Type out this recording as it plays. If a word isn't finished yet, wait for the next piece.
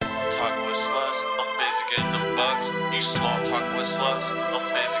you small talk with sluts, I'm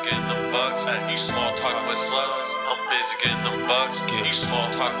busy getting them bucks. You small talk with sluts, I'm busy getting them bucks. You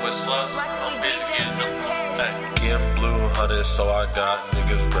small talk with sluts, I'm busy getting them bucks. Getting blue hunted, so I got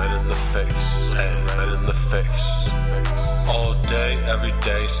niggas red in the face. Red in the face. All day, every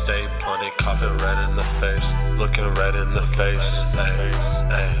day, stay punted, coughing red in the face, looking red in the face.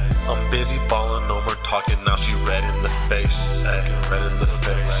 I'm busy ballin', no more talking, now she red in the face. Red in the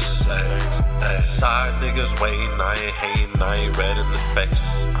face. Side niggas waiting, I ain't hating, I ain't red in the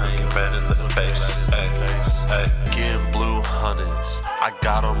face. I ain't red in the face. Getting blue hundreds, I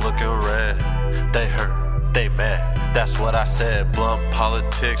got 'em looking red. They hurt, they mad. That's what I said. Blunt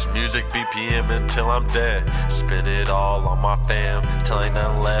politics, music, BPM until I'm dead. Spin it all on my fam till ain't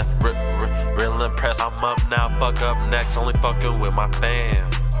nothing left. Real impressed. I'm up now, fuck up next. Only fucking with my fam.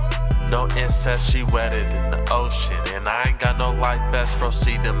 No incest, she wetted in the ocean. And I ain't got no life vest.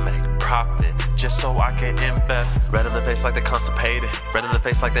 Proceed to make profit just so I can invest. Red in the face like they constipated. Red in the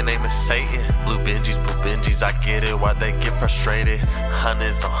face like their name is Satan. Blue Benjis, I get it. Why they get frustrated?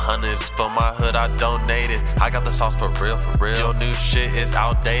 Hundreds on hundreds for my hood, I donated. I got the sauce for real. Your new shit is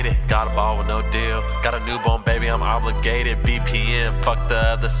outdated. Got a ball with no deal. Got a newborn baby, I'm obligated. BPM, fuck the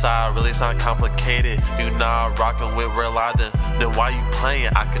other side. Really, it's not complicated. You not rockin' with real life, then why you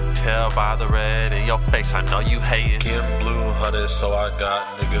playing? I could tell by the red in your face, I know you hating. Getting blue hunted, so I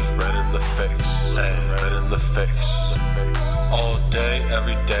got niggas red in the face. Red in the face. All day,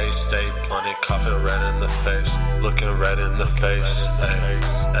 every day, stay punted, coughing red in the face, looking red in the face.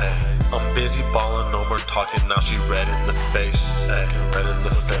 I'm busy ballin', no more talking, now she red in the face. Red in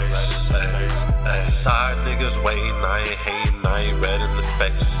the face. Side niggas waiting, I ain't hating, I ain't red in the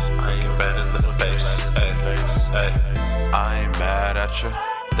face. I ain't red in the face. I ain't mad at you,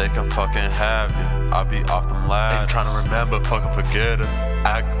 they can fucking have you. I be off them ladders. Ain't tryna remember, fucking forget her.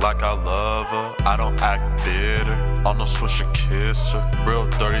 Act like I love her, I don't act bitter. On no swisher kisser, real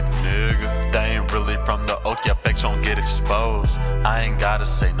dirty nigga. They ain't really from the oak, yeah, fakes don't get exposed. I ain't gotta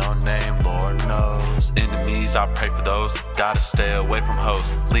say no name, Lord knows. Enemies, I pray for those. Gotta stay away from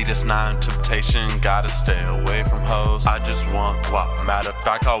hoes. Lead us not in temptation, gotta stay away from hoes. I just want guap, matter of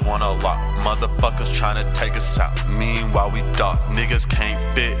fact, I want a lot. Motherfuckers tryna take us out, meanwhile we dark. Niggas can't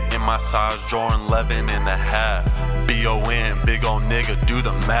fit in my size, Jordan 11.5. B.O.N, big ol' nigga, do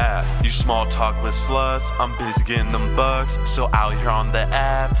the math. You small talk with sluts, I'm busy getting them bucks. Still out here on the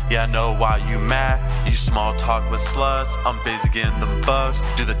app, yeah I know why you mad. You small talk with sluts, I'm busy getting them bucks.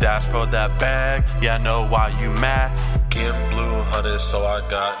 Do the dash for that bag, yeah I know why you mad. Getting blue hunted, so I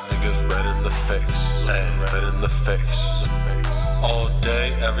got niggas red in the face. Red in the face. All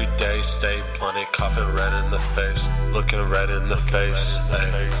day, every day, stay punted, coughing red in the face, looking red in the face.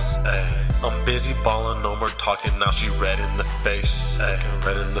 I'm busy ballin', no more talking, now she red in the face.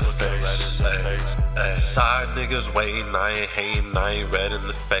 Red in the face. Side niggas waiting, I ain't hating, I ain't red in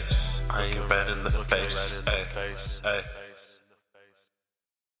the face. I ain't red in the face.